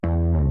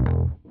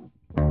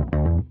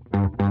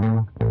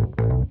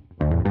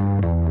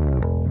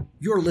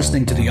You're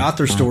listening to the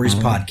Author Stories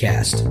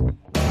Podcast,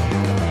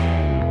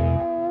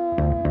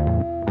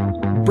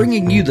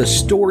 bringing you the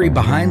story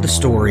behind the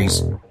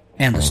stories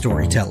and the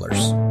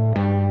storytellers.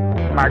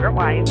 Margaret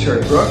White,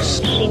 Terry Brooks,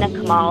 Sheena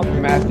Kamal,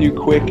 Matthew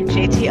Quick,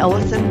 JT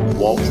Ellison,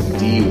 Walt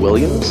D.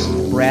 Williams,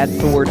 Brad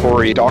Thor,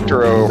 Corey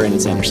Doctorow, Brandon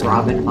Sanderson,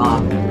 Robin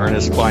Mom,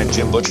 Ernest Blind,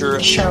 Jim Butcher,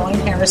 Sherwin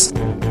Harris.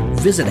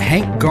 Visit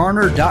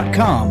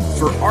hankgarner.com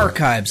for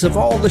archives of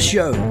all the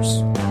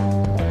shows.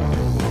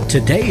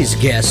 Today's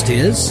guest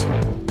is...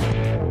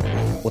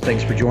 Well,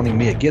 thanks for joining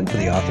me again for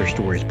the Author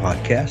Stories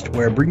Podcast,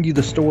 where I bring you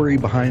the story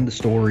behind the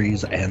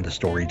stories and the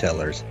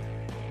storytellers.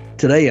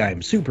 Today,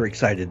 I'm super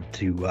excited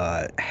to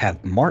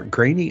have Mark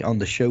Greaney on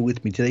the show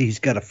with me today. He's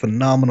got a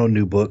phenomenal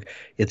new book.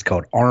 It's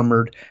called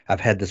Armored.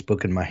 I've had this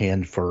book in my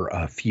hand for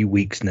a few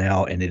weeks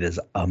now, and it is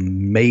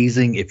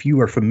amazing. If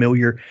you are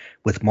familiar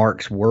with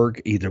Mark's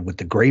work, either with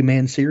the Gray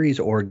Man series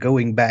or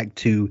going back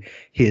to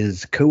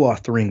his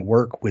co-authoring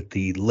work with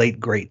the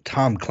late, great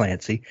Tom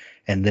Clancy,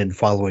 and then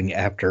following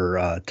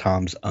after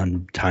Tom's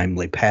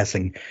untimely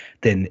passing,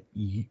 then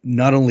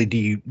not only do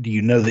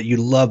you know that you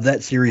love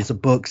that series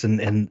of books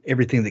and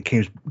everything that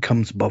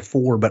comes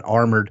before, but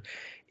Armored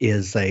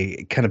is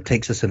kind of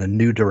takes us in a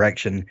new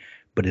direction,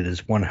 but it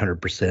is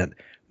 100%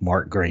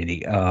 Mark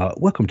Greaney.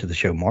 Welcome to the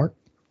show, Mark.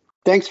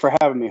 Thanks for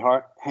having me,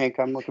 Hank.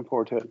 I'm looking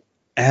forward to it.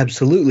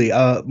 Absolutely.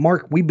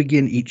 Mark, we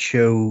begin each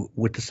show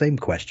with the same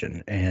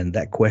question, and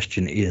that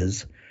question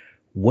is,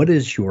 what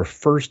is your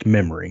first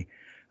memory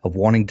of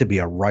wanting to be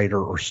a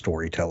writer or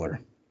storyteller?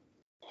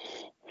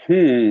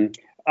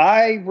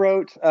 I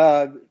wrote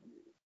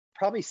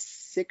probably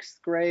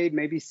sixth grade,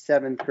 maybe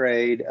seventh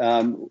grade.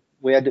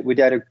 We had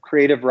a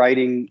creative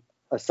writing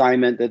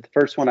assignment, that the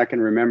first one I can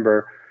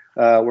remember,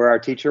 where our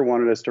teacher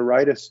wanted us to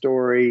write a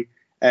story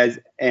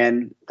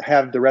and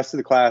have the rest of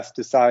the class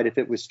decide if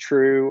it was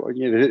true or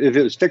if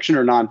it was fiction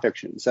or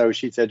nonfiction. So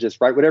she said, just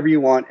write whatever you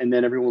want, and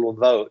then everyone will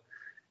vote.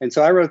 And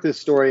so I wrote this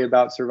story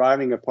about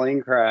surviving a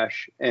plane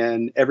crash,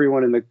 and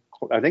everyone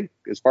I think,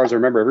 as far as I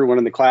remember, everyone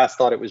in the class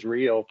thought it was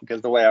real because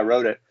of the way I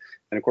wrote it.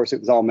 And of course,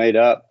 it was all made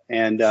up.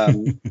 And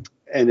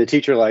and the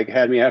teacher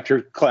had me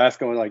after class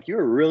going you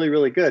were really,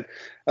 really good.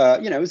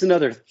 It was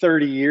another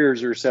 30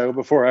 years or so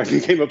before I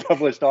became a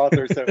published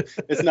author. So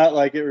it's not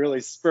like it really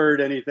spurred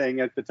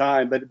anything at the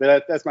time. But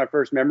that's my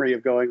first memory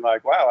of going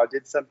wow, I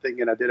did something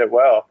and I did it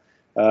well.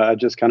 I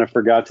just kind of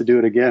forgot to do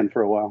it again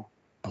for a while.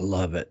 I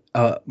love it.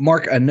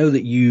 Mark, I know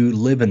that you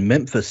live in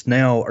Memphis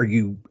now. Are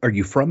you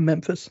from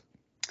Memphis?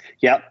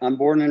 Yeah, I'm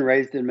born and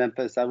raised in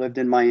Memphis. I lived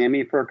in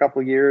Miami for a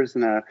couple of years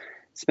and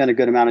spent a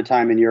good amount of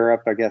time in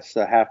Europe, I guess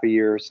half a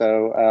year or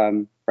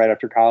so, right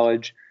after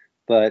college.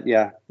 But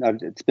yeah,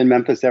 it's been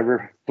Memphis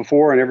ever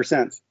before and ever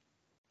since.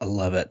 I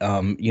love it.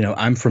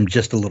 I'm from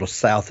just a little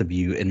south of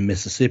you in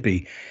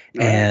Mississippi,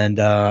 and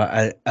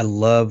I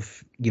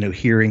love,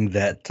 hearing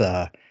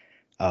that,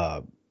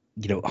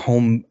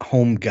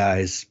 home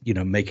guys,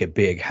 make it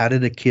big. How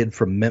did a kid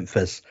from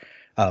Memphis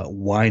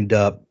wind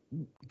up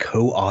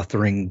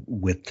co-authoring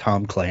with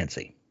Tom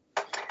Clancy?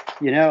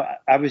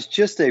 I was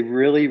just a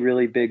really,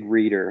 really big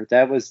reader.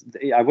 I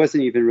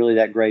wasn't even really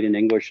that great in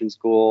English in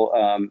school.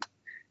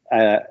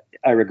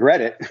 I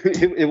regret it.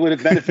 It would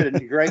have benefited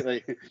me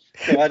greatly.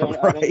 So I don't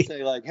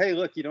say hey,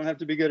 look, you don't have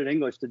to be good at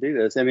English to do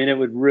this. I mean, it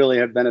would really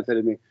have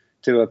benefited me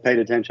to have paid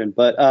attention.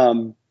 But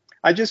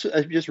I just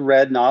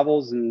read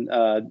novels and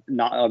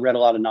read a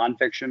lot of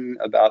nonfiction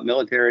about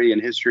military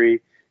and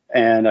history.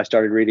 And I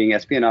started reading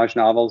espionage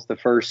novels. The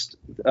first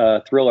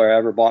thriller I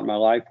ever bought in my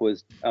life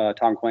was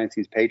Tom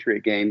Clancy's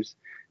Patriot Games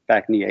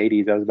back in the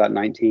 80s. I was about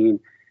 19.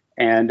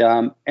 And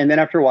then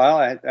after a while,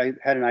 I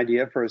had an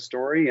idea for a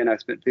story, and I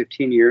spent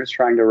 15 years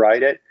trying to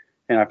write it.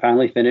 And I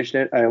finally finished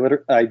it.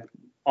 I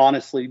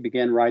honestly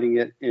began writing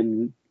it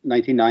in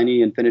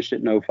 1990 and finished it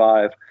in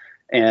 2005,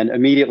 and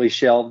immediately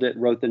shelved it,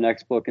 wrote the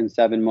next book in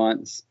 7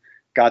 months.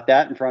 Got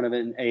that in front of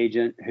an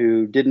agent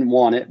who didn't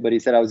want it, but he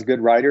said I was a good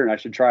writer and I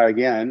should try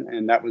again.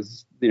 And that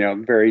was,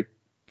 very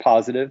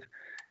positive.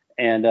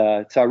 And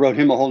so I wrote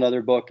him a whole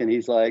other book, and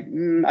he's like,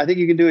 I think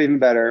you can do even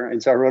better.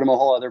 And so I wrote him a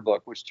whole other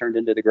book, which turned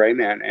into The Gray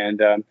Man.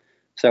 And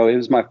so it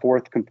was my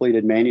fourth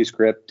completed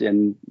manuscript.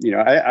 And,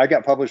 I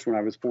got published when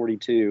I was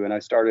 42, and I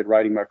started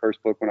writing my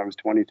first book when I was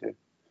 22.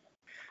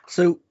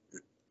 So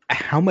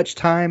how much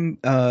time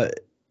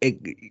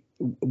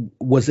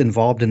was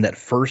involved in that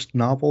first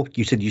novel?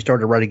 You said you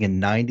started writing in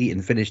 90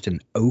 and finished in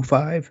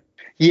 2005?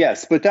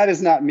 Yes, but that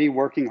is not me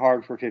working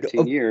hard for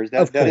 15 years.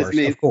 That is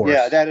me. Of course.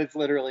 Yeah, that is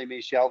literally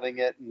me shelving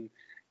it. And,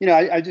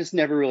 I just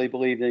never really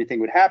believed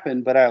anything would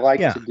happen, but I like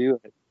to do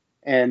it.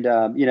 And,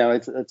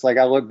 it's like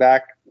I look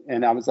back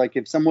and I was like,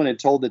 if someone had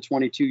told the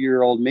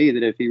 22-year-old me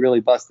that if he really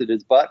busted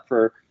his butt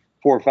for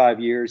 4 or 5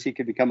 years, he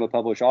could become a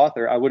published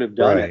author, I would have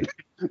done it.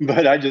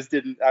 But I just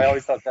didn't. I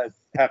always thought that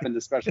happened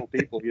to special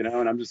people,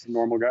 and I'm just a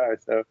normal guy.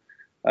 So,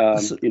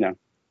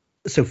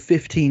 So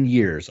 15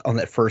 years on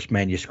that first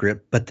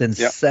manuscript, but then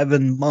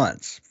 7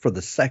 months for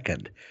the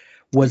second.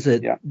 Was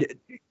it? Yeah.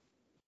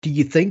 Do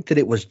you think that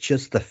it was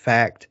just the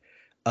fact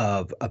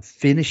of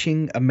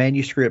finishing a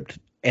manuscript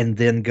and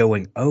then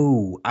going,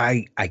 oh,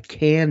 I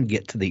can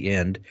get to the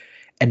end,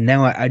 and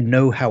now I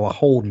know how a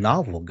whole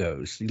novel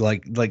goes.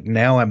 Like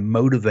now I'm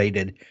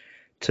motivated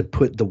to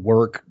put the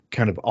work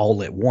kind of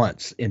all at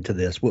once into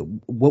this.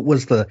 What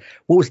was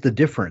the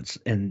difference?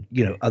 And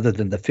other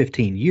than the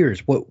 15 years,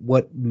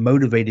 what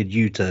motivated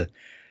you to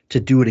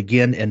do it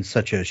again in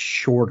such a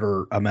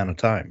shorter amount of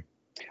time?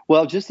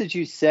 Well, just as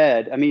you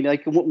said, I mean,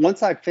 like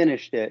once I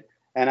finished it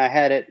and I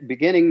had it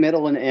beginning,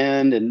 middle, and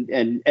end,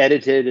 and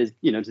edited as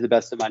to the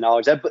best of my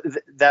knowledge,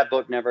 that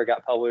book never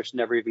got published,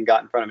 never even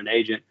got in front of an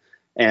agent.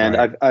 And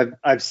Right.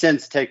 I've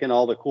since taken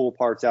all the cool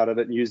parts out of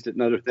it and used it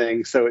in other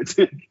things. So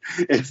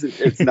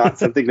it's not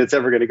something that's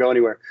ever going to go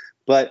anywhere.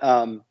 But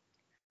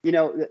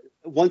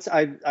once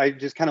I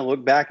just kind of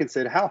looked back and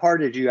said, how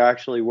hard did you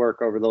actually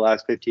work over the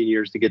last 15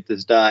 years to get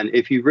this done?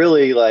 If you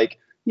really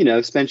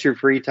spent your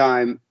free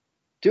time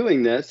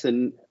doing this,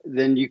 and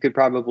then you could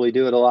probably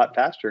do it a lot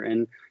faster.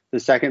 And the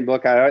second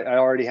book, I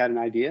already had an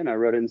idea and I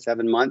wrote it in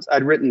 7 months.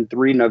 I'd written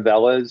 3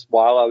 novellas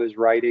while I was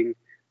writing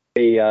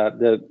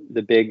the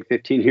big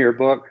 15-year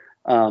book.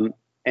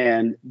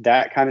 And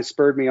that kind of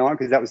spurred me on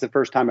because that was the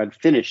first time I'd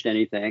finished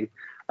anything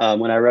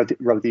when I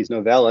wrote these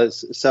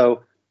novellas.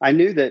 So I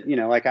knew that,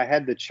 I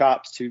had the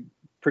chops to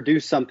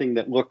produce something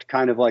that looked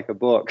kind of like a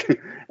book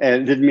and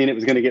it didn't mean it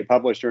was going to get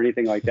published or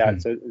anything like that.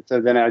 Mm-hmm. So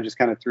then I just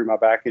kind of threw my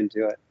back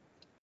into it.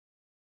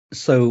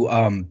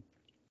 So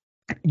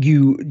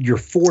your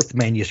fourth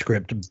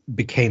manuscript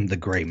became The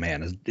Gray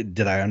Man.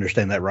 Did I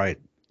understand that right?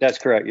 That's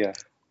correct. Yeah.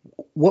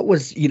 What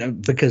was,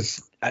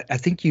 because I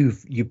think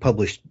you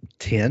published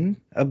 10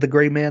 of the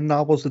Gray Man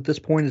novels at this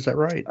point. Is that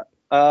right?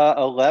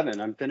 11.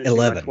 I'm finishing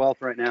 11. my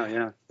 12th right now.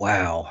 Yeah.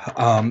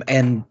 Wow.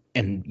 And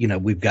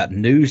we've got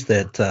news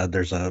that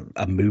there's a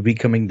movie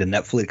coming to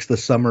Netflix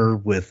this summer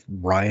with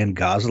Ryan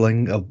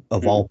Gosling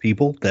of all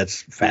people.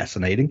 That's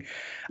fascinating.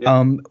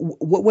 Yeah.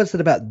 What was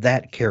it about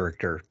that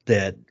character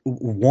that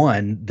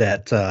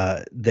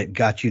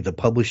got you the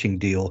publishing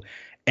deal,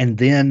 and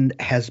then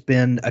has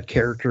been a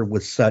character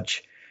with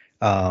such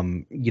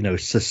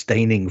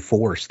sustaining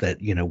force that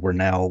we're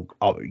now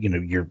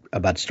you're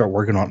about to start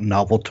working on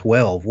novel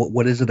 12?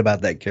 What is it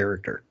about that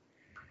character?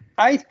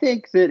 I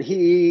think that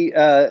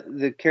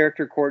the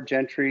character Court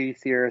Gentry,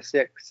 Sierra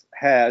 6,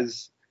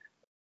 has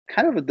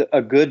kind of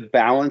a good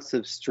balance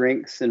of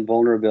strengths and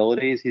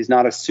vulnerabilities. He's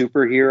not a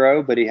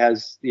superhero, but he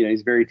has,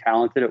 he's very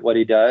talented at what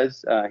he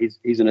does.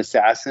 He's an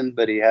assassin,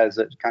 but he has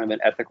a kind of an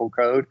ethical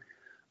code.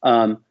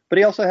 But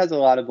he also has a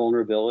lot of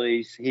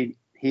vulnerabilities.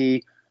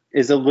 He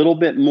is a little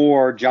bit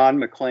more John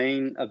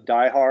McClane of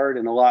Die Hard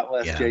and a lot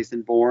less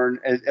Jason Bourne,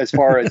 as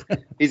far as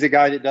he's a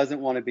guy that doesn't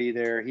want to be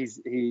there. He's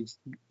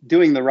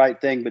doing the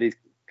right thing, but he's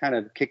kind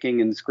of kicking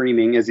and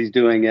screaming as he's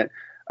doing it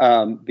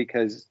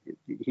because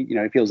he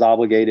feels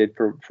obligated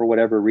for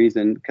whatever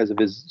reason because of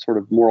his sort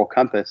of moral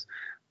compass.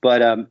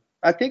 But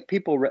I think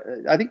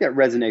that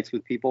resonates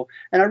with people.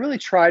 And I really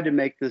tried to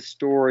make this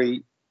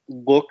story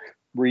look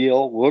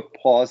real, look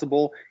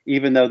plausible,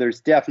 even though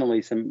there's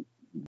definitely some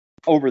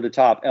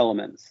over-the-top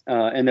elements,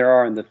 and there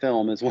are in the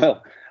film as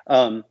well,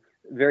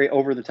 very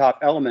over-the-top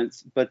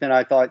elements. But then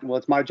I thought, well,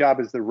 it's my job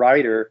as the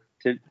writer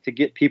to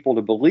get people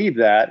to believe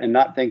that and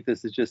not think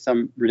this is just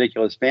some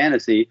ridiculous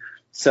fantasy.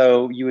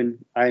 So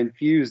I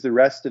infuse the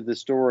rest of the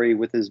story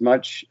with as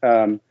much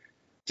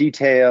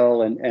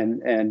detail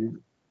and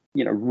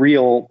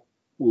real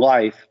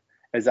life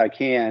as I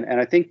can. And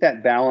I think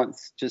that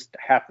balance just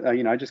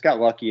I just got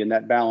lucky and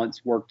that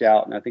balance worked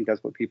out. And I think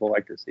that's what people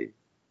like to see.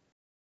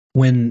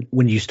 When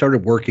you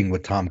started working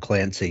with Tom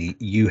Clancy,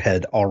 you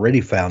had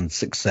already found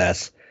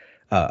success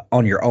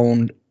on your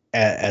own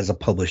as a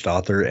published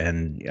author,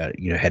 and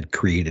had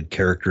created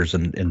characters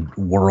and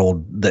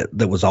world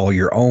that was all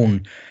your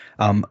own.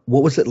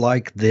 What was it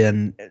like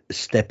then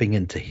stepping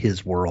into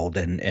his world,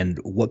 and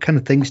what kind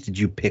of things did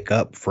you pick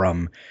up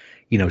from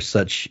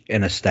such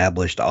an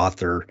established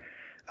author?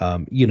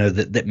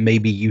 That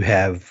maybe you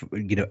have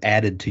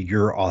added to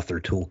your author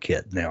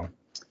toolkit now.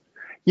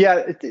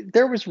 Yeah,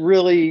 there was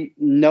really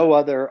no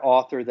other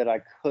author that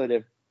I could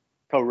have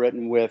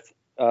co-written with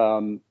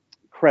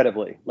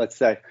credibly, let's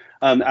say.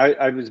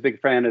 I was a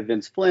big fan of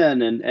Vince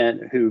Flynn,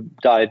 and who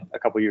died a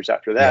couple years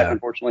after that,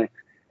 unfortunately.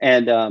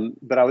 And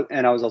but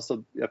I was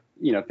also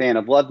a fan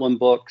of Ludlum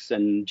books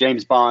and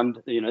James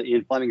Bond,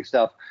 Ian Fleming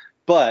stuff.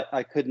 But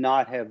I could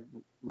not have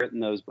written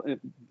those.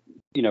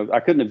 I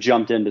couldn't have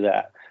jumped into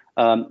that.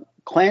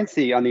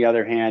 Clancy, on the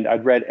other hand,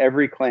 I'd read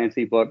every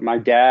Clancy book. My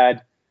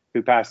dad,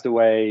 who passed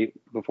away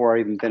before I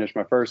even finished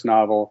my first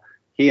novel,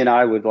 he and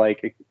I would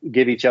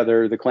give each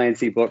other the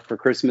Clancy book for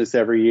Christmas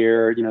every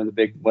year, the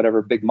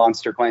big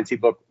monster Clancy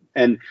book.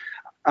 And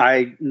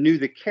I knew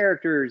the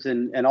characters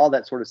and all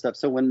that sort of stuff.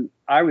 So when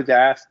I was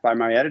asked by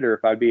my editor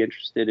if I'd be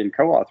interested in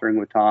co-authoring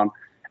with Tom,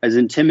 as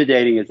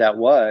intimidating as that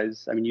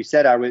was, I mean, you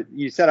said I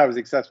was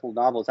successful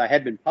novels. I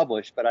had been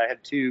published, but I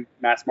had 2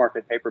 mass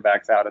market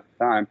paperbacks out at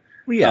the time.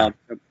 Well, yeah.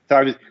 So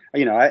I was,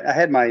 I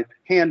had my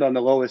hand on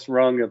the lowest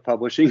rung of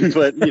publishing,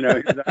 but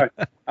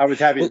I was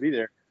happy to be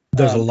there.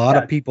 There's a lot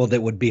of people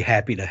that would be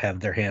happy to have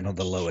their hand on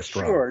the lowest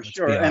rung.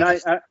 Sure.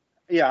 And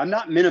I'm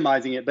not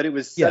minimizing it, but it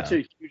was such Yeah.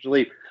 a huge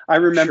leap. I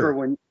remember Sure.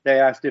 when they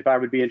asked if I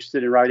would be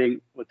interested in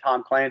writing with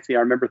Tom Clancy, I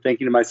remember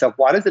thinking to myself,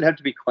 why does it have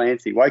to be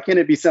Clancy? Why can't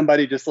it be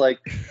somebody just like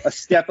a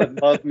step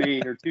above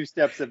me or two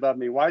steps above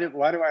me? Why do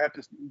I have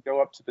to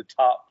go up to the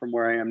top from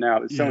where I am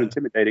now? It's so Yeah.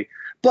 intimidating.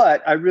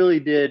 But I really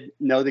did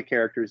know the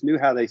characters, knew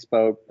how they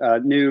spoke,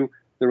 knew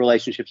the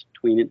relationships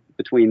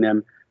between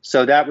them.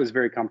 So that was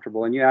very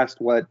comfortable. And you asked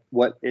what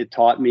it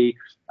taught me.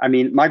 I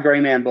mean, my Gray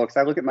Man books,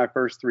 I look at my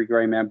first 3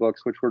 Gray Man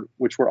books,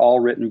 which were all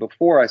written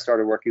before I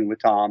started working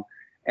with Tom,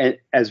 and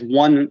as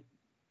one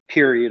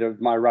period of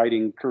my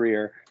writing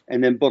career,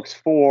 and then books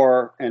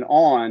 4 and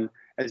on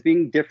as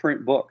being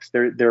different books.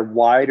 They're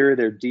wider,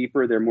 they're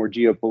deeper, they're more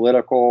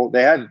geopolitical.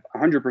 They have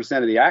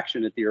 100% of the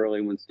action that the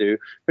early ones do.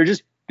 They're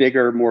just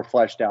bigger, more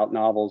fleshed out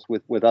novels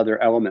with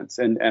other elements,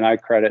 and I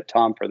credit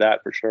Tom for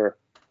that for sure.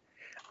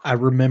 I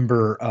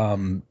remember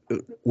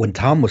when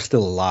Tom was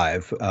still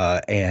alive,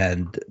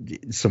 and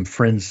some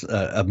friends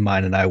of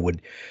mine and I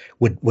would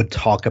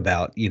talk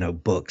about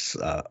books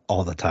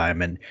all the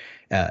time, and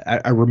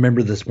I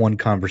remember this one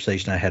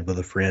conversation I had with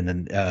a friend,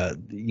 and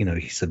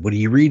he said, "What are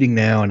you reading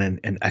now?"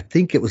 And I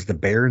think it was The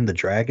Bear and the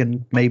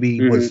Dragon,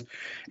 maybe was,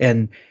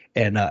 and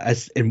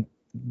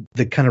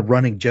the kind of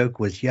running joke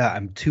was, yeah,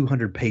 I'm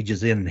 200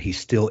 pages in and he's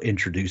still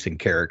introducing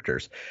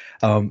characters.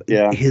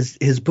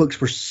 His books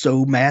were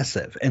so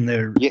massive and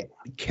their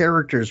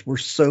characters were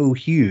so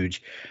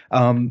huge.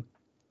 How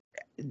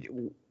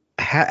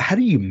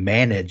do you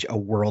manage a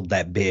world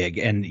that big?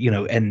 And,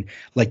 and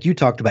like you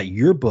talked about,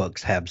 your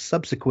books have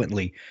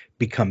subsequently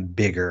become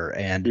bigger.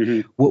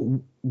 And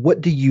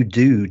what do you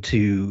do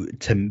to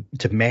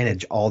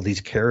manage all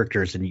these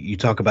characters? And you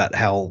talk about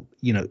how,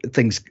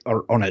 things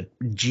are on a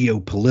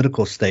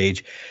geopolitical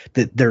stage,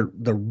 that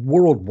they're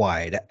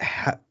worldwide.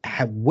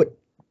 What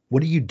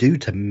do you do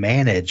to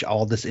manage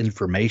all this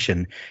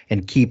information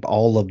and keep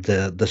all of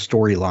the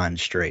storylines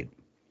straight?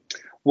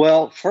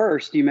 Well,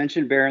 first, you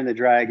mentioned Bear and the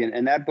Dragon,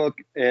 and that book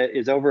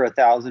is over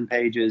 1,000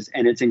 pages,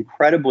 and it's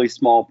incredibly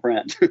small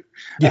print.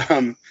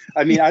 I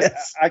mean,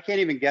 yes. I can't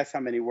even guess how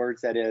many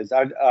words that is.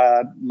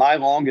 My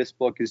longest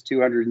book is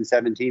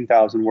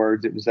 217,000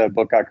 words. It was a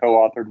book I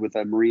co-authored with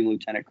a Marine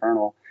Lieutenant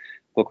Colonel.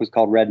 The book was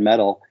called Red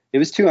Metal. It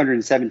was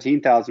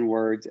 217,000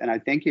 words, and I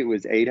think it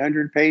was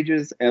 800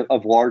 pages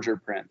of larger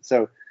print.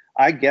 So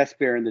I guess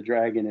Bear and the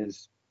Dragon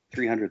is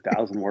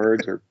 300,000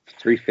 words or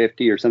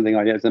 350 or something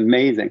like that. It's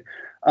amazing.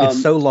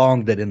 It's so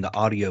long that in the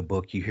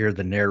audiobook you hear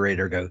the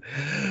narrator go,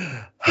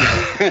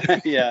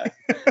 yeah.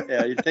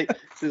 You think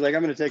she's like,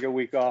 I'm going to take a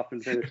week off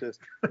and finish this.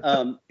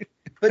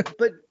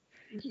 But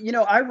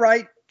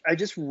I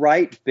just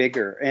write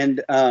bigger,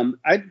 and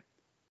I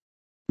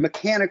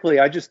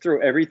just throw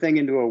everything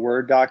into a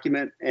Word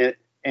document,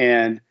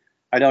 and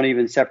I don't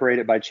even separate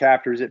it by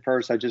chapters at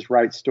first. I just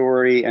write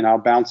story, and I'll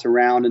bounce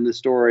around in the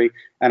story,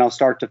 and I'll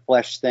start to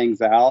flesh things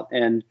out.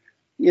 And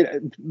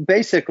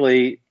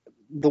basically,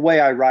 the way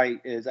I write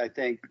is, I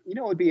think,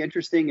 what would be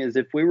interesting is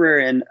if we were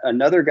in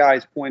another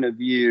guy's point of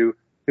view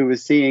who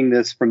was seeing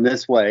this from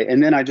this way,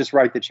 and then I just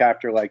write the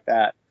chapter like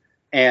that.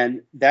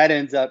 And that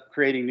ends up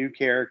creating new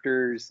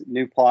characters,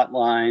 new plot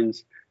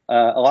lines.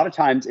 A lot of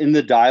times in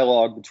the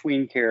dialogue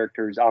between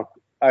characters,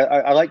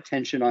 I like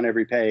tension on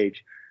every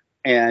page.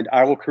 And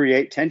I will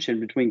create tension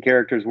between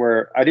characters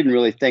where I didn't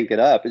really think it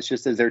up. It's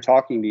just as they're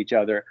talking to each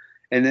other.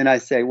 And then I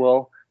say,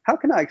 well, how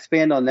can I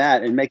expand on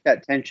that and make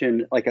that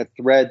tension like a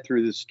thread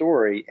through the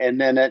story? And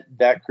then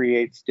that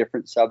creates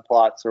different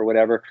subplots or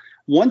whatever.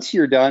 Once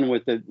you're done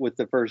with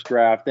the first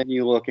draft, then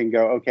you look and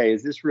go, okay,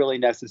 is this really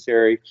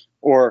necessary?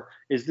 Or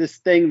is this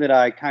thing that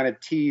I kind of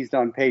teased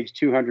on page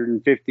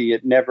 250,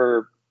 it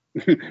never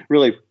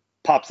really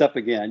pops up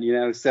again,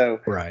 So,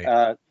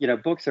 right.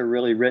 Books are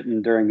really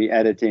written during the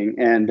editing,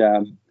 and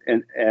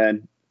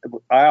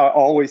I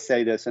always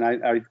say this, and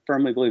I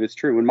firmly believe it's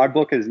true. When my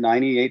book is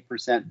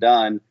 98%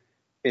 done,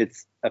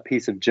 it's a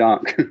piece of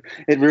junk.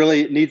 It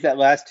really needs that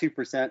last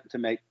 2% to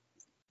make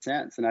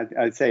sense. And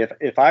I'd say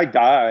if I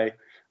die,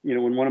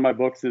 when one of my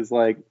books is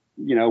like,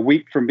 a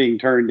week from being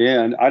turned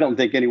in, I don't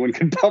think anyone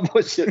can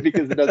publish it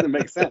because it doesn't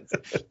make sense.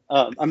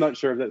 I'm not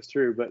sure if that's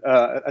true, but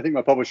I think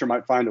my publisher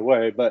might find a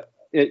way. But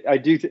I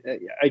do think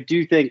that,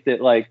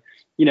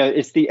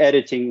 it's the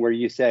editing where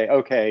you say,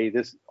 okay,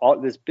 this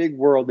big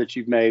world that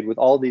you've made with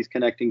all these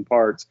connecting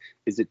parts,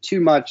 is it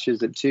too much?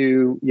 Is it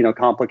too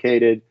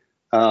complicated?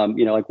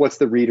 What's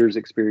the reader's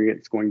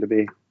experience going to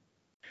be?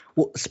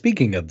 Well,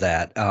 speaking of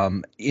that,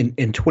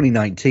 in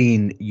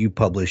 2019, you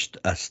published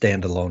a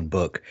standalone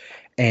book.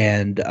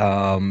 And,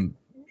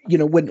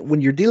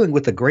 when you're dealing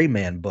with a Gray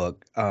Man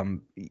book,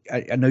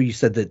 I know you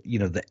said that,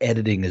 the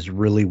editing is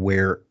really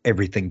where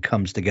everything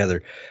comes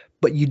together.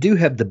 But you do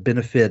have the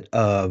benefit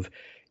of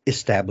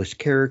established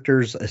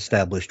characters,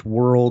 established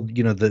world.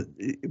 The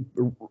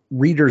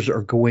readers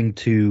are going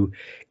to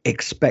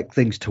expect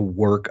things to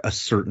work a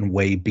certain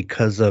way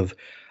because of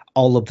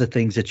all of the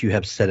things that you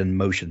have set in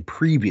motion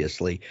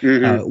previously.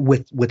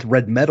 With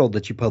Red Metal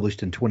that you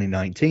published in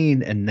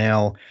 2019, and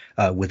now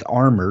with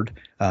Armored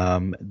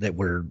that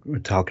we're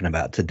talking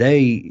about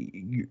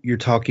today, you're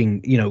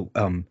talking,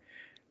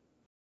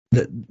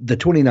 The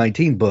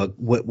 2019 book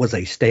was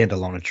a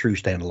standalone, a true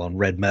standalone,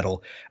 Red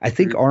Metal. I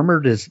think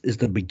Armored is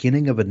the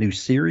beginning of a new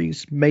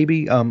series.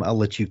 Maybe I'll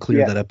let you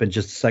clear that up in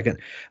just a second.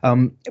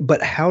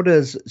 But how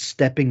does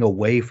stepping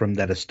away from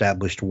that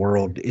established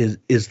world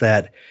is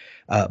that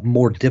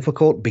more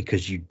difficult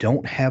because you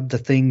don't have the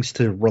things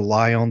to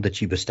rely on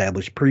that you've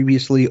established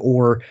previously,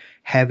 or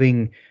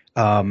having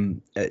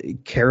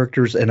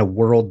characters in a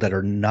world that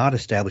are not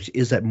established?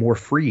 Is that more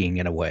freeing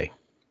in a way?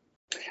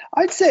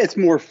 I'd say it's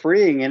more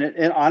freeing,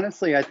 and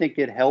honestly, I think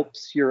it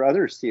helps your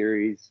other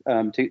series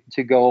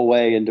to go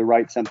away and to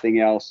write something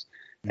else.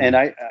 And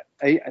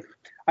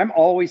I'm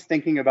always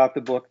thinking about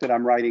the book that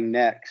I'm writing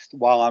next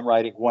while I'm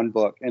writing one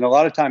book, and a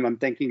lot of time I'm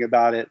thinking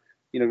about it,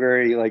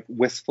 very like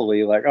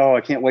wistfully, like, oh,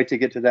 I can't wait to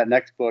get to that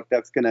next book.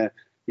 That's gonna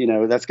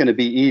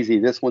be easy.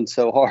 This one's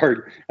so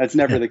hard. That's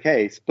never the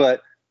case,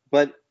 but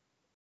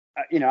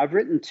I've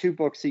written 2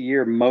 books a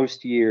year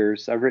most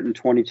years. I've written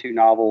 22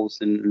 novels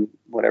in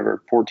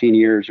 14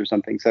 years or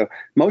something. So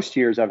most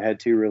years I've had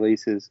 2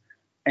 releases,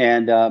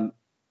 and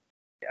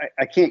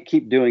I can't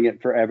keep doing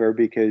it forever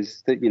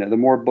because the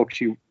more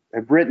books you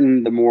have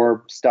written, the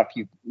more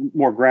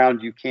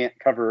ground you can't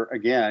cover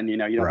again. You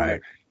don't want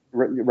to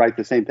write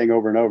the same thing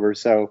over and over.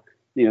 So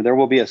there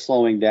will be a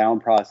slowing down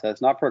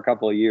process, not for a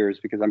couple of years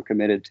because I'm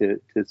committed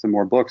to some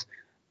more books,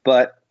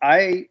 but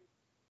I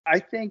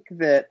think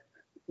that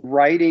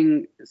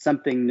writing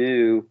something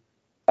new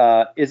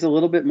is a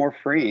little bit more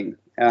freeing.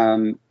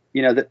 The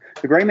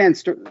Gray Man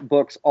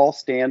books all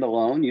stand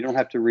alone. You don't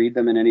have to read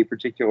them in any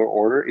particular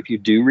order. If you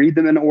do read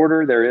them in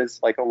order, there is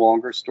like a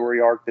longer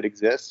story arc that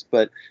exists,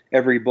 but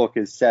every book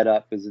is set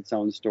up as its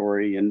own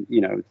story, and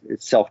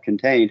it's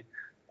self-contained.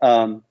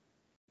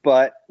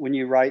 But when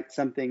you write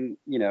something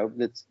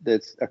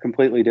that's a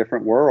completely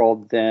different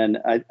world, then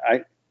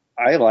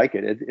I like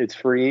it. It's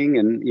freeing,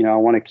 and I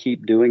want to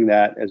keep doing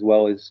that as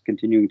well as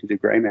continuing to do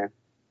Gray Man.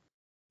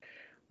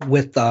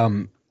 With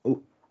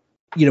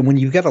when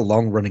you've got a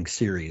long running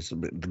series,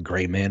 the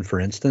Gray Man, for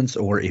instance,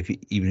 or even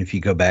if you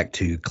go back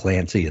to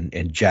Clancy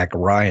and Jack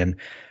Ryan,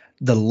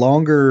 the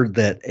longer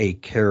that a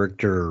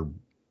character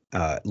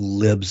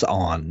lives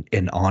on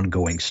in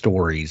ongoing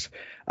stories,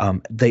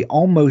 they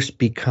almost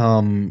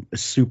become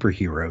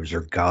superheroes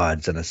or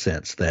gods in a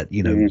sense that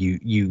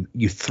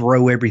you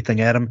throw everything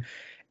at them.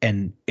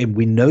 And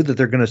we know that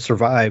they're going to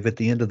survive at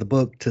the end of the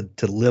book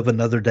to live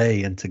another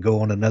day and to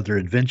go on another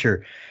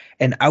adventure.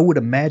 And I would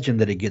imagine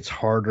that it gets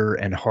harder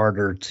and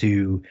harder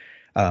to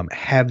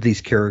have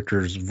these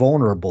characters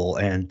vulnerable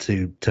and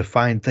to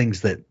find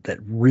things that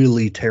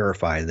really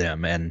terrify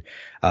them, and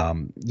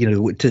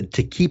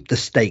to keep the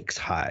stakes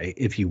high,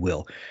 if you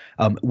will.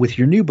 With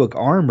your new book,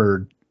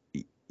 Armored,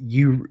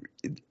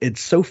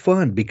 it's so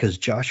fun because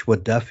Joshua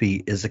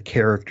Duffy is a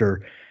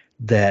character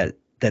that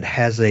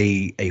has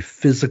a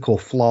physical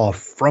flaw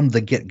from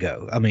the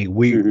get-go. I mean,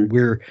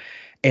 we're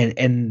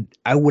and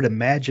I would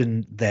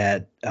imagine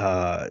that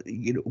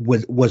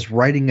was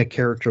writing a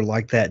character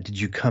like that. Did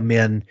you come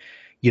in,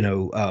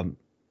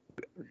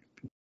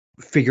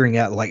 figuring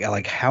out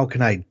like how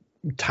can I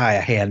tie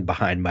a hand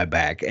behind my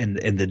back and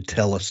then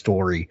tell a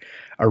story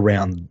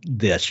around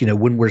this?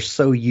 When we're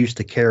so used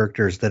to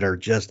characters that are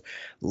just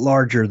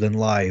larger than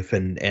life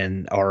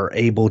and are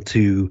able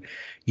to,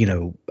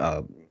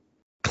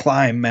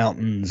 climb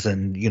mountains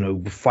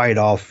and fight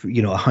off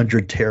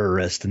 100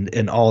 terrorists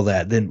and all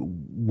that,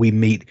 then we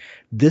meet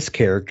this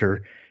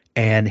character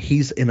and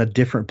he's in a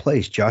different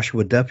place.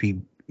 Joshua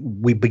Duffy,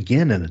 we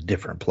begin in a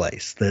different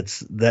place.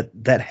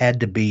 That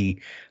had to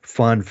be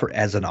fun for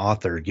as an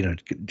author,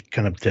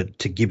 kind of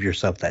to give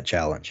yourself that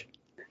challenge.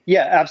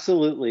 Yeah,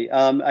 absolutely.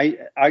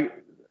 I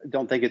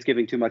don't think it's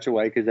giving too much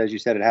away because, as you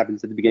said, it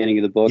happens at the beginning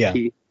of the book. Yeah.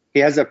 He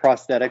has a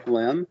prosthetic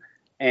limb,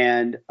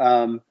 and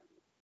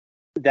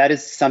that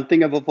is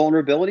something of a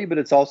vulnerability, but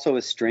it's also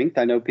a strength.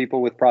 I know people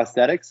with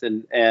prosthetics,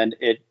 and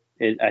it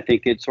I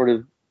think it sort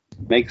of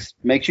makes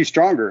you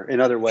stronger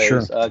in other ways.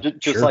 Sure.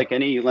 Just like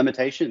any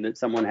limitation that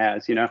someone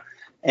has,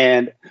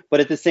 but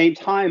at the same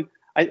time,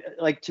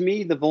 to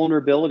me, the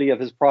vulnerability of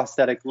his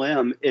prosthetic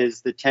limb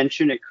is the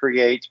tension it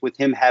creates with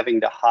him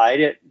having to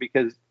hide it,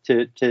 because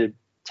to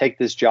take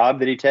this job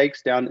that he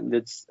takes down,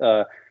 that's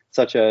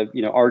such a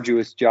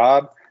arduous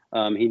job.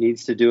 He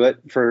needs to do it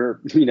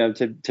for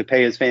to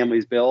pay his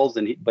family's bills,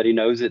 but he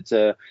knows it's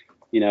a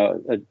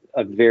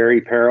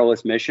very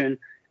perilous mission,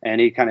 and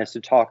he kind of has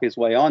to talk his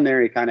way on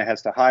there. He kind of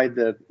has to hide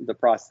the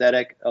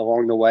prosthetic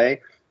along the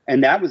way,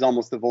 and that was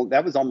almost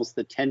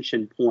the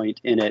tension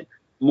point in it.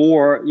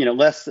 More,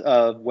 less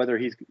of whether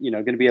he's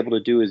going to be able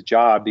to do his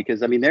job,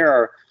 because I mean there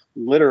are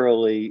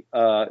literally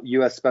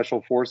U.S.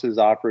 Special Forces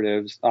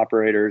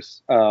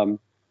operators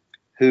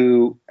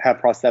who have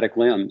prosthetic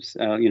limbs,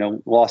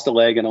 lost a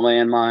leg in a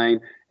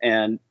landmine,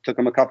 and took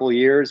them a couple of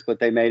years, but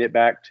they made it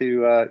back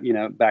to,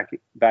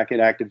 back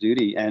in active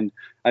duty. And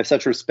I have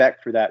such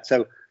respect for that.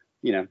 So,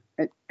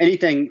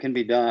 anything can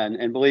be done.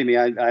 And believe me,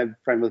 I have a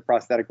friend with a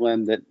prosthetic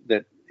limb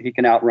that he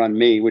can outrun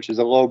me, which is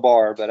a low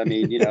bar. But I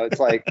mean, it's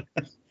like,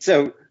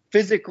 so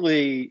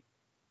physically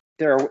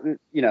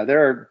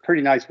there are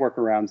pretty nice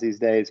workarounds these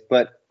days,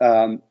 but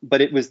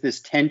it was this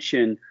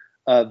tension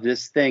of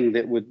this thing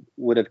that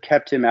would have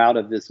kept him out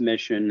of this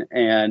mission,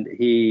 and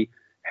he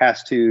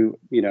has to,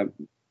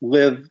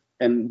 live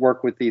and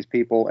work with these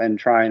people and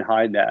try and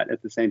hide that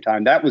at the same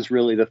time. That was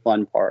really the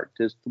fun part,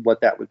 just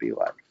what that would be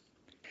like.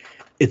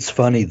 It's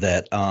funny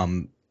that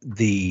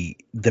the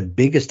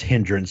biggest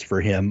hindrance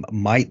for him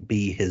might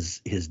be his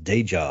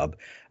day job.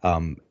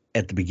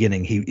 At the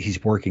beginning,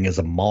 he's working as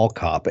a mall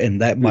cop,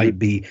 and that might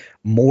be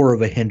more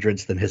of a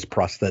hindrance than his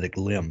prosthetic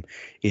limb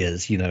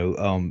is.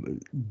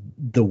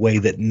 The way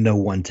that no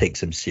one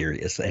takes him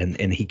serious,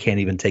 and he can't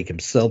even take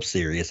himself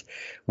serious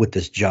with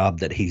this job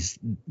that he's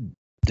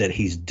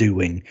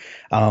doing.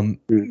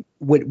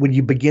 When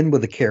you begin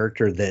with a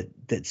character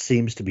that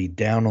seems to be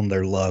down on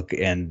their luck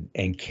and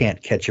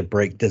can't catch a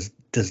break, does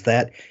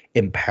that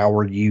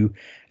empower you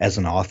as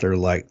an author?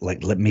 Like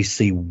let me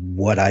see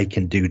what I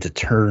can do to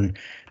turn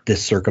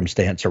this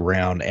circumstance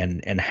around,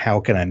 and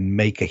how can I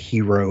make a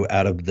hero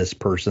out of this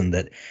person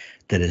that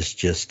is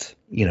just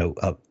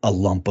a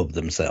lump of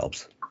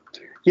themselves?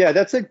 Yeah,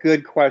 that's a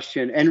good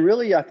question, and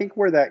really I think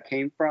where that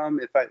came from,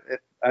 if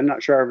I'm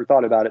not sure I ever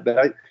thought about it, but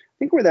I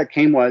think where that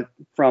came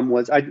from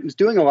was I was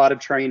doing a lot of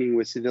training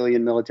with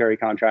civilian military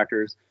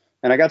contractors,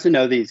 and I got to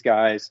know these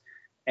guys,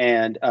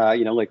 and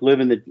like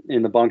live in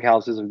the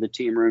bunkhouses or the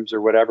team rooms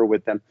or whatever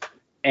with them,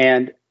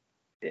 and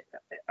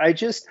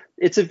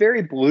it's a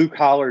very blue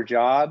collar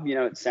job.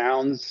 It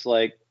sounds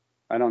like,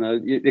 I don't know,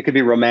 it could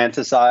be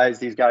romanticized.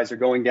 These guys are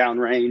going down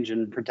range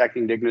and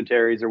protecting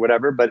dignitaries or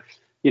whatever, but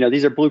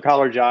these are blue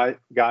collar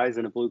guys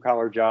in a blue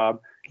collar job.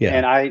 Yeah.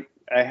 And I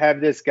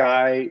have this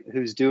guy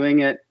who's doing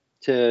it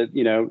to,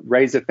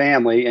 raise a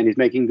family, and he's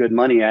making good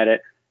money at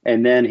it.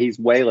 And then he's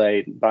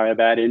waylaid by a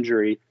bad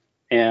injury.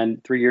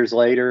 And 3 years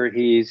later,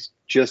 he's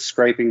just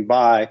scraping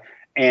by.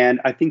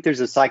 And I think there's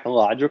a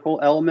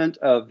psychological element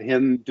of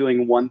him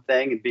doing one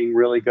thing and being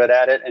really good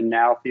at it, and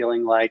now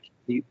feeling like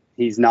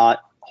he's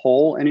not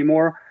whole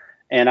anymore.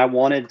 And I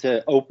wanted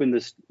to open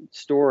this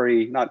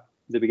story, not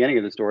the beginning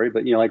of the story,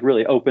 but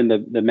really open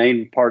the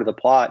main part of the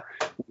plot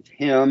with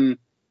him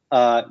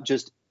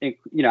just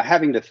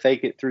having to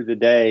fake it through the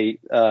day,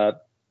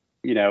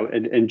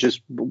 and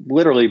just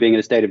literally being in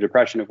a state of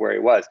depression of where he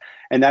was.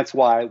 And that's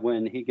why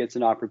when he gets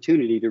an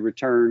opportunity to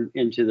return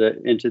into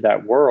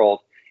that world,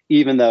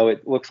 even though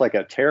it looks like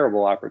a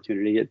terrible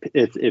opportunity,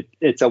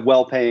 it's a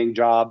well-paying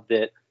job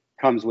that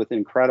comes with an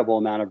incredible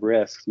amount of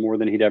risks, more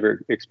than he'd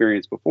ever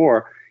experienced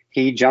before.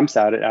 He jumps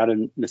at it out of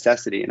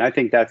necessity. And I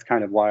think that's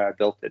kind of why I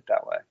built it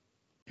that way.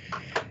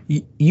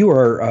 You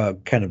are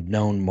kind of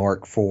known,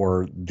 Mark,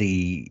 for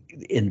the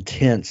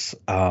intense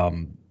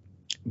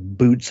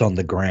boots on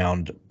the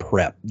ground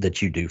prep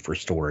that you do for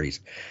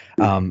stories.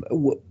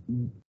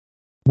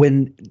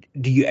 When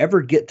do you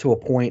ever get to a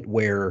point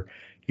where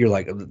you're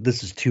like,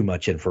 this is too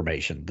much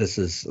information? This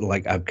is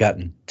like, I've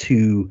gotten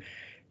too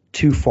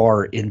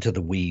far into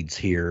the weeds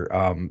here.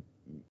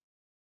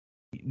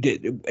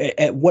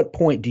 At what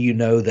point do you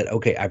know that,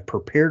 okay, I've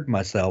prepared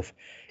myself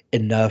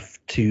enough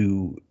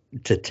to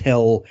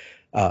tell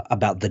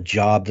about the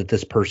job that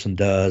this person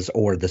does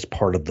or this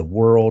part of the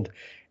world?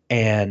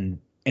 And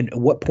at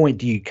what point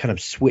do you kind of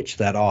switch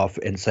that off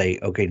and say,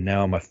 okay,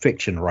 now I'm a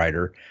fiction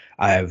writer.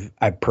 I've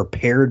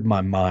prepared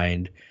my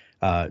mind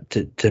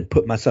to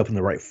put myself in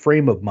the right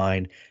frame of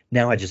mind.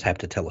 Now I just have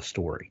to tell a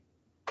story.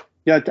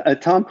 Yeah,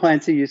 Tom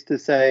Clancy used to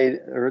say,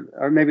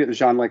 or maybe it was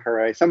Jean Le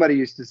Carré, somebody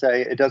used to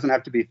say, it doesn't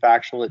have to be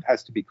factual, it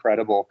has to be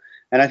credible.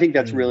 And I think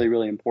that's really,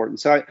 really important.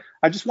 So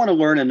I just want to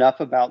learn enough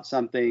about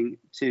something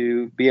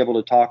to be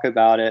able to talk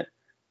about it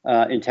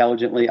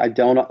intelligently. I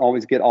don't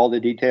always get all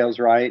the details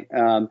right.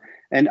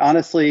 And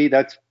honestly,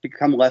 that's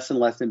become less and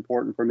less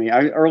important for me.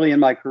 Early in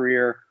my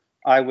career,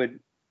 I would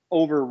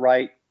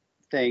overwrite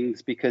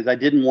things because I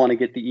didn't want to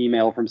get the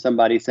email from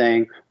somebody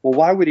saying, well,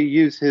 why would he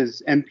use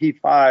his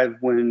MP5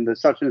 when the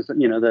such and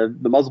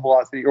the muzzle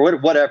velocity or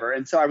whatever.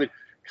 And so I would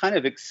kind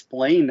of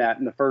explain that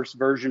in the first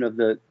version of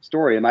the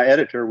story. And my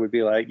editor would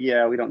be like,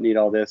 yeah, we don't need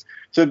all this.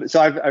 So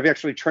I've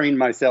actually trained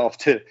myself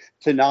to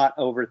not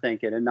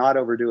overthink it and not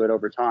overdo it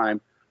over time.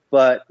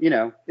 But,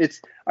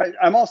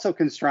 I'm also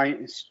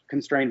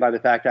constrained by the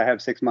fact I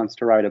have 6 months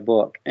to write a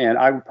book, and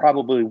I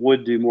probably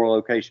would do more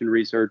location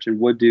research and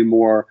would do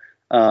more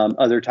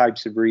other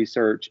types of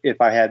research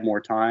if I had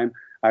more time.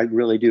 I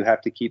really do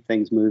have to keep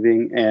things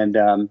moving. And,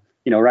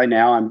 right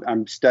now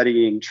I'm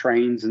studying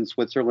trains in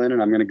Switzerland,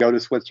 and I'm going to go to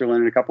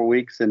Switzerland in a couple of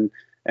weeks and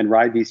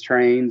ride these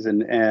trains.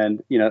 And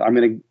I'm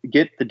going to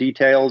get the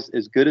details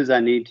as good as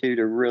I need to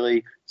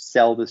really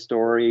sell the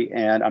story.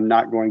 And I'm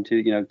not going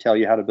to, tell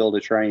you how to build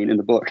a train in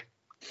the book.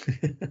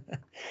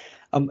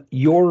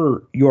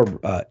 Your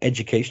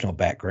educational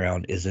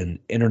background is in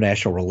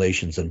international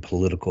relations and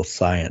political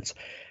science.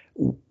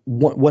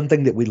 One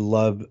thing that we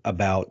love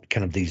about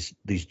kind of these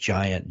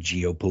giant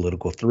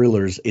geopolitical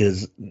thrillers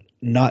is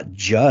not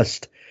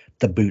just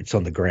the boots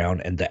on the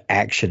ground and the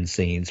action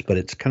scenes, but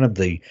it's kind of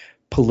the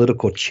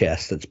political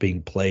chess that's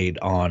being played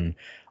on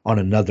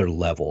another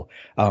level.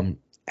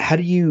 How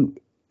do you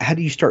how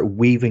do you start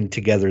weaving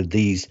together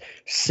these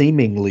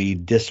seemingly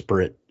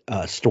disparate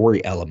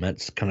story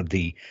elements, kind of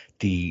the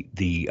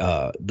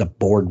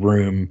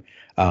boardroom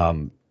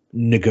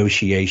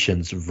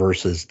negotiations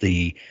versus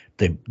the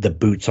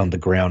boots on the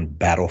ground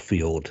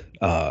battlefield,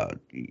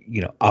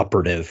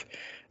 operative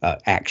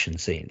action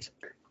scenes?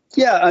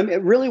 Yeah, I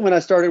mean, really, when I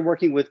started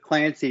working with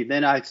Clancy,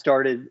 then I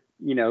started,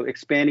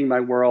 expanding my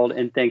world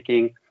and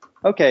thinking,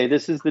 okay,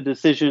 this is the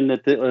decision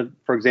that,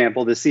 for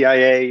example, the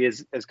CIA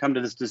has come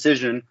to this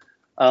decision.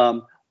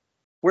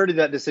 Where did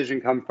that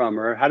decision come from,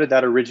 or how did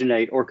that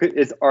originate, or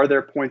are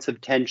there points of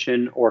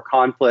tension or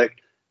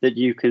conflict that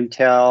you can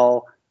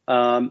tell,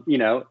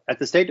 at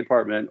the State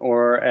Department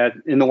or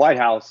in the White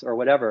House or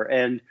whatever,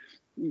 and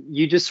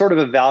you just sort of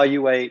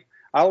evaluate.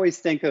 I always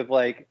think of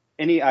like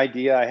any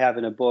idea I have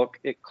in a book,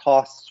 it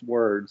costs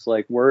words.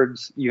 Like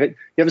words, you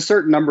have a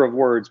certain number of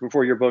words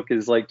before your book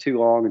is like too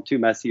long and too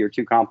messy or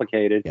too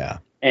complicated. Yeah.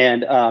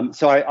 And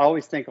so I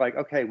always think like,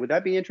 okay, would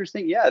that be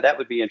interesting? Yeah, that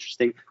would be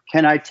interesting.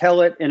 Can I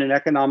tell it in an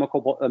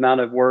economical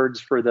amount of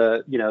words for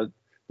the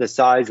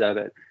size of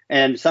it?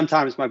 And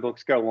sometimes my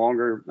books go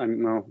longer.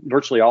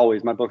 Virtually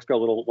always my books go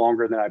a little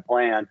longer than I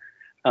plan.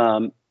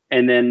 And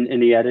then in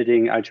the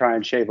editing, I try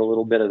and shave a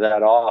little bit of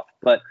that off.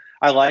 But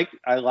I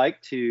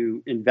like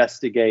to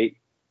investigate.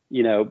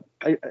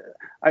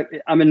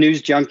 I'm a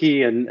news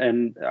junkie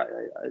and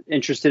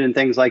interested in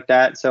things like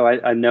that. So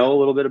I know a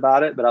little bit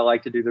about it, but I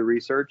like to do the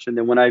research. And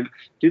then when I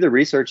do the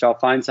research, I'll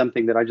find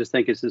something that I just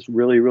think is this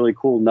really, really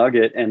cool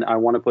nugget. And I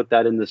want to put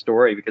that in the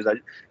story because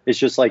it's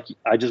just like,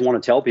 I just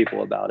want to tell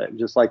people about it.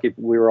 Just like if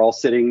we were all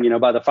sitting,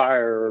 by the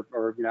fire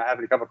or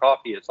having a cup of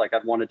coffee, it's like,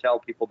 I'd want to tell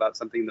people about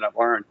something that I've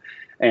learned.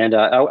 And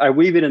I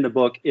weave it in the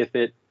book if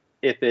it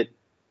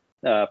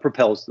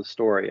propels the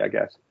story, I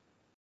guess.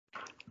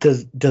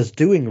 Does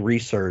doing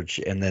research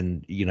and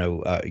then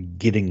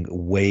getting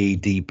way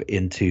deep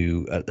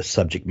into a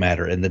subject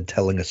matter and then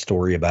telling a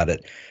story about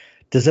it,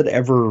 does it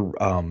ever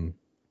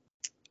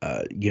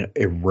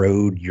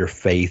erode your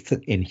faith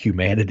in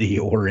humanity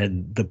or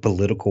in the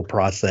political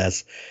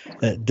process?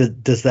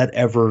 Does that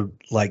ever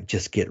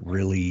just get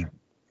really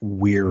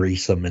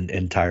wearisome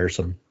and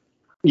tiresome?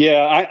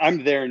 Yeah,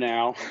 I'm there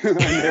now. I'm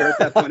there at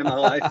that point in my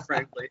life,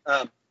 frankly.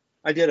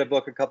 I did a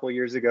book a couple of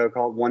years ago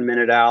called 1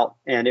 Minute Out,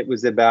 and it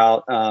was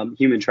about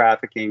human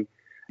trafficking.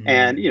 Mm-hmm.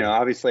 And,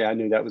 obviously I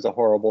knew that was a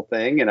horrible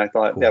thing. And I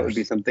thought that would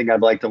be something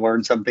I'd like to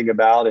learn something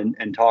about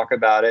and talk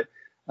about it.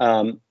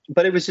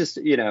 But it was just,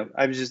 it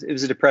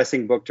was a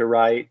depressing book to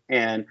write.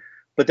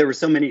 But there were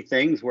so many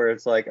things where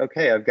it's like,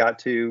 okay, I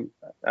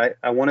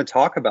want to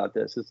talk about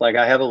this. It's like,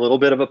 I have a little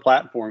bit of a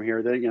platform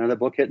here that, the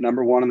book hit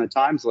 #1 on the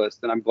Times list.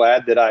 And I'm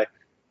glad that I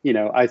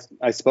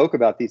spoke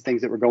about these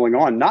things that were going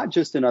on, not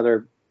just in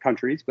other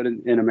countries, but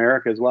in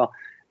America as well.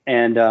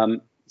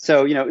 And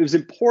so, it was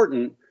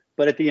important,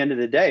 but at the end of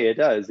the day,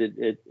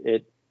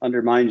 it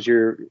undermines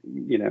your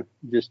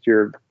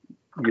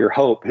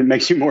hope. It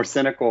makes you more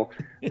cynical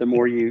the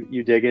more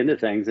you dig into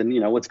things. And,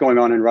 what's going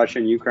on in Russia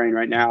and Ukraine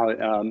right now,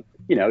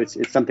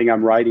 it's something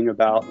I'm writing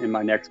about in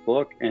my next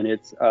book. And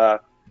it's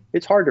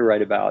hard to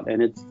write about,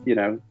 and it's,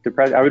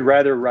 depressing. I would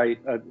rather write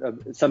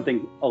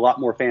something a lot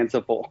more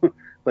fanciful,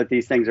 but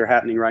these things are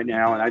happening right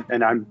now.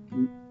 And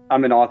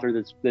I'm an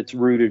author that's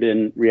rooted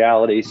in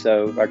reality,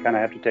 so I kind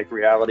of have to take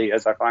reality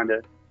as I find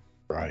it.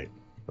 Right.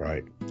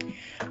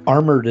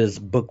 Armored is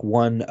book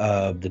 1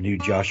 of the new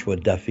Joshua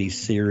Duffy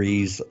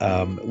series.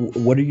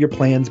 What are your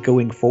plans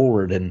going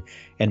forward, and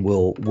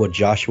will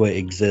Joshua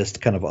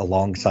exist kind of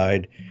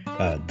alongside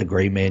the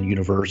Gray Man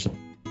universe,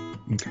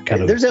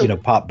 kind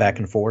of pop back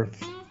and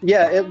forth?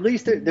 Yeah, at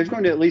least there's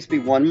going to at least be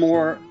one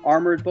more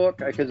Armored book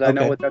because I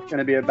know what that's going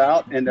to be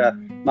about. And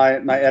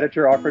my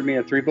editor offered me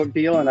a 3-book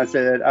deal, and I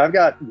said, I've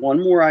got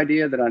one more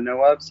idea that I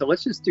know of, so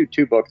let's just do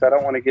 2 books. I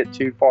don't want to get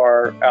too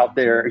far out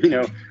there,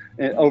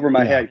 over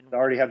my head. I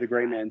already have the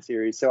Gray Man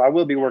series, so I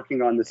will be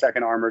working on the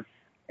second Armored,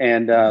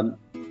 and I'm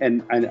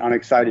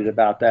excited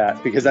about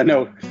that because I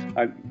know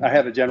I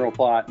have a general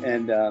plot,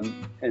 and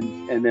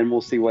then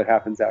we'll see what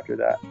happens after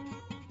that.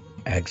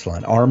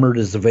 Excellent. Armored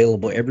is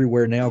available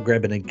everywhere now.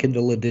 Grab it in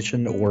Kindle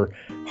edition or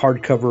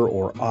hardcover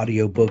or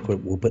audiobook.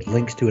 We'll put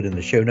links to it in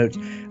the show notes.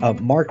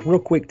 Mark, real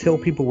quick, tell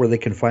people where they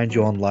can find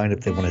you online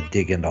if they want to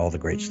dig into all the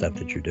great stuff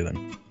that you're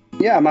doing.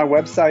 Yeah, my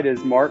website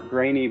is Mark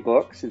Greaney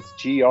Books. It's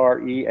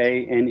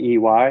GREANEY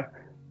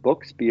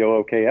Books,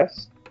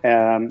 BOOKS,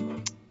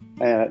 .com.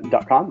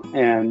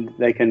 And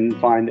they can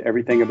find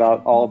everything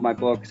about all of my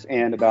books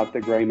and about the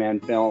Gray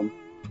Man film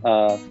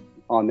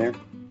on there.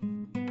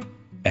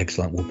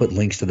 Excellent. We'll put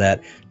links to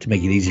that to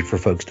make it easy for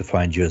folks to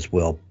find you as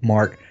well.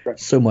 Mark,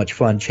 so much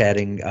fun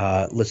chatting.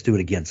 Let's do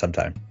it again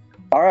sometime.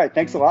 All right.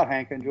 Thanks a lot,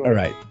 Hank. Enjoy. All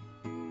right.